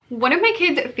One of my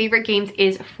kids' favorite games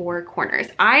is Four Corners.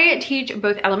 I teach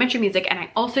both elementary music and I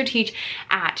also teach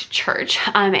at church.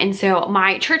 And so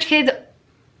my church kids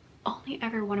only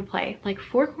ever want to play like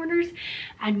Four Corners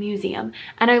and Museum.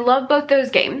 And I love both those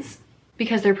games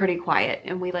because they're pretty quiet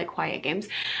and we like quiet games.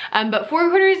 But Four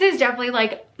Corners is definitely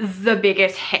like the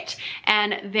biggest hit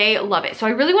and they love it. So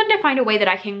I really wanted to find a way that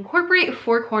I can incorporate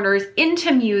Four Corners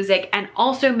into music and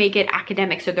also make it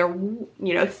academic. So they're,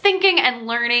 you know, thinking and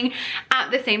learning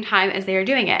at the same time as they are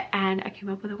doing it. And I came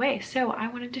up with a way. So I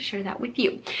wanted to share that with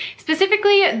you.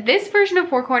 Specifically, this version of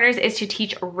Four Corners is to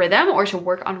teach rhythm or to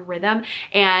work on rhythm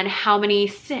and how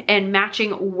many and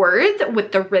matching words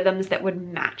with the rhythms that would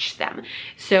match them.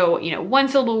 So, you know,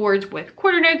 1-syllable words with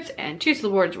quarter notes and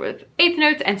 2-syllable words with eighth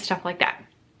notes and stuff like that.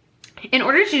 In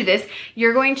order to do this,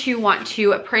 you're going to want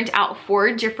to print out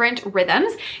 4 different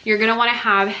rhythms. You're going to want to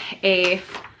have a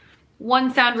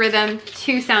 1-sound rhythm,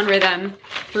 2-sound rhythm,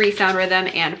 3-sound rhythm,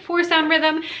 and 4-sound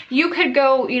rhythm. You could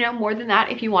go, you know, more than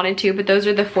that if you wanted to, but those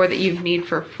are the 4 that you need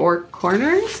for Four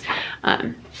Corners.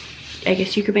 I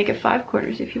guess you could make it 5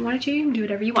 corners if you wanted to. You can do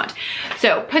whatever you want.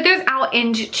 So put those out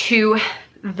into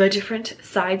the different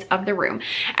sides of the room.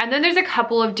 And then there's a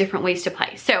couple of different ways to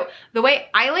play. So the way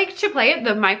I like to play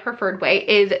it, my preferred way,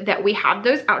 is that we have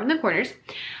those out in the corners.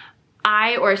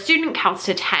 I or a student counts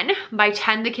to 10. By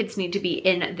 10, the kids need to be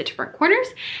in the different corners.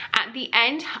 At the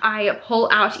end, I pull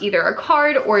out either a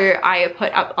card or I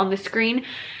put up on the screen.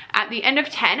 At the end of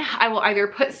 10, I will either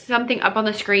put something up on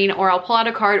the screen or I'll pull out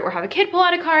a card or have a kid pull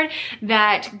out a card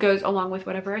that goes along with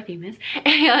whatever our theme is.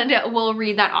 And we'll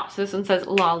read that off. So this one says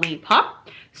lollipop.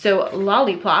 So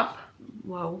lollipop,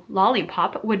 whoa,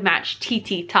 lollipop would match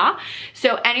ti-ti-ta.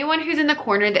 So anyone who's in the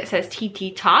corner that says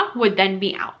ti-ti-ta would then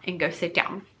be out and go sit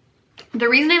down. The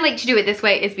reason I like to do it this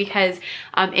way is because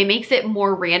it makes it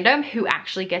more random who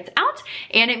actually gets out.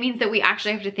 And it means that we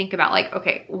actually have to think about like,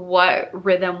 okay, what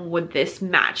rhythm would this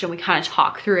match? And we kind of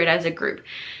talk through it as a group.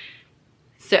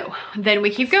 So then we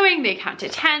keep going, they count to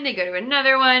 10, they go to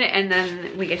another one, and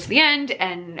then we get to the end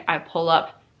and I pull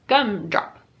up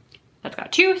gumdrop. That's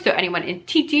got 2, so anyone in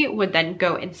Titi would then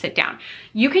go and sit down.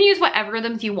 You can use whatever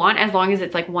rhythms you want as long as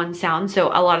it's like 1 sound. So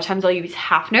a lot of times I'll use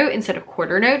half note instead of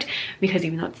quarter note because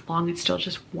even though it's long, it's still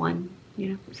just 1, you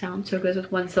know, sound. So it goes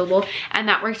with 1 syllable and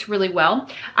that works really well.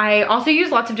 I also use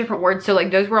lots of different words. So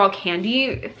like those were all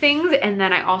candy things. And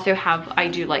then I also I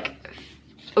do like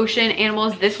ocean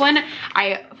animals. This one,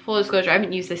 full disclosure, I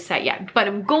haven't used this set yet, but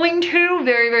I'm going to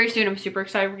very, very soon. I'm super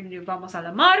excited. We're gonna do Vamos a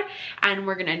la Mar and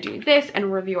we're gonna do this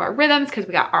and review our rhythms because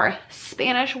we got our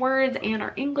Spanish words and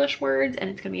our English words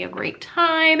and it's gonna be a great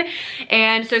time.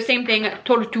 And so same thing,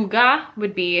 tortuga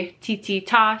would be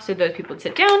ti-ti-ta, so those people would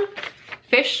sit down.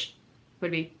 Fish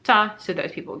would be ta, so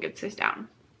those people would get to sit down.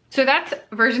 So that's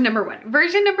version number 1.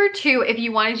 Version number 2, if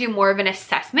you want to do more of an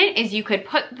assessment, is you could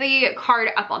put the card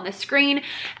up on the screen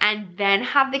and then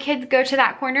have the kids go to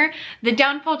that corner. The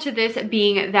downfall to this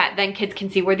being that then kids can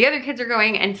see where the other kids are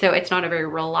going, and so it's not a very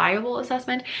reliable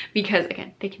assessment because,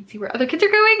 again, they can see where other kids are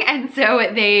going, and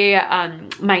so they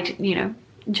might, you know,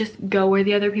 just go where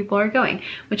the other people are going,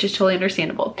 which is totally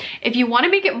understandable. If you want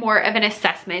to make it more of an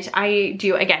assessment, I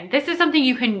do, again, this is something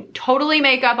you can totally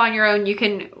make up on your own. You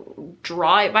can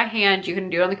draw it by hand, you can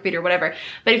do it on the computer, whatever.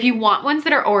 But if you want ones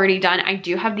that are already done, I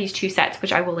do have these 2 sets,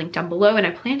 which I will link down below, and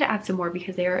I plan to add some more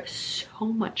because they are so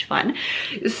much fun.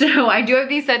 So I do have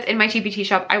these sets in my TPT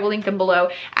shop. I will link them below,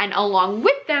 and along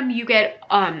with them, you get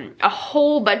a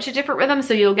whole bunch of different rhythms.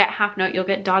 So you'll get half note, you'll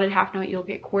get dotted half note, you'll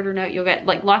get quarter note, you'll get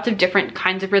like lots of different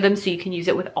kinds of rhythms, so you can use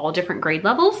it with all different grade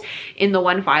levels in the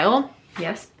one file.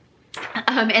 Yes.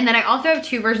 And then I also have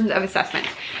 2 versions of assessments.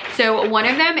 So one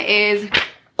of them is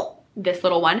this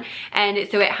little one, and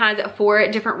so it has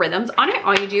 4 different rhythms on it.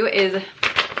 All you do is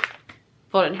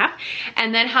fold it in half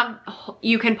and then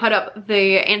you can put up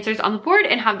the answers on the board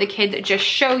and have the kids just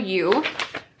show you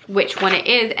which one it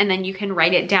is, and then you can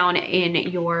write it down in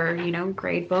your, you know,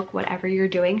 grade book, whatever you're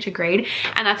doing to grade.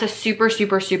 And that's a super,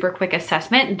 super, super quick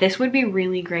assessment. This would be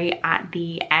really great at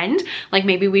the end. Like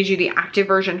maybe we do the active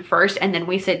version first and then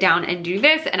we sit down and do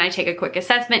this and I take a quick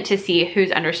assessment to see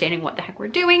who's understanding what the heck we're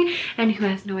doing and who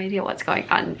has no idea what's going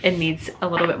on and needs a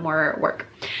little bit more work.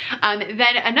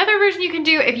 Then another version you can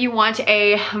do if you want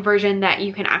a version that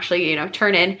you can actually, you know,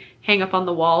 turn in, hang up on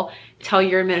the wall, tell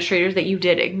your administrators that you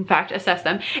did in fact assess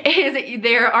them, is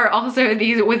there are also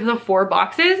these with the 4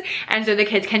 boxes, and so the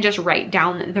kids can just write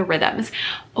down the rhythms.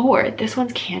 Or this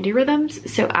one's candy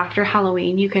rhythms, so after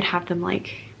Halloween you could have them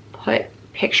like put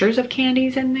pictures of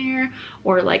candies in there,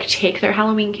 or like take their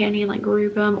Halloween candy and like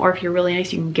group them, or if you're really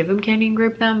nice you can give them candy and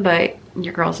group them, but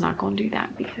your girl's not gonna do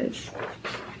that because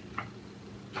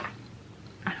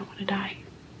I don't want to die.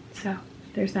 So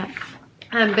there's that.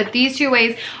 But these two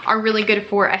ways are really good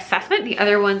for assessment. The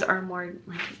other ones are more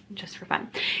like just for fun.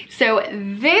 So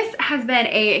this has been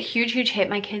a huge, huge hit.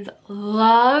 My kids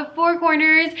love Four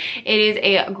Corners. It is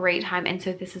a great time. And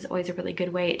so this is always a really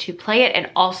good way to play it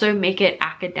and also make it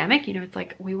academic. You know, it's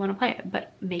like we want to play it,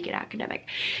 but make it academic.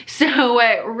 So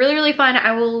really, really fun.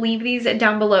 I will leave these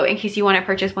down below in case you want to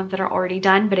purchase ones that are already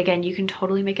done. But again, you can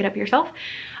totally make it up yourself.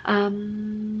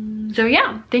 So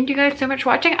yeah, thank you guys so much for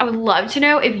watching. I would love to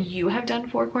know if you have done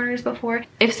Four Corners before.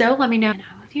 If so, let me know. And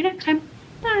I will see you next time.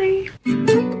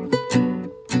 Bye.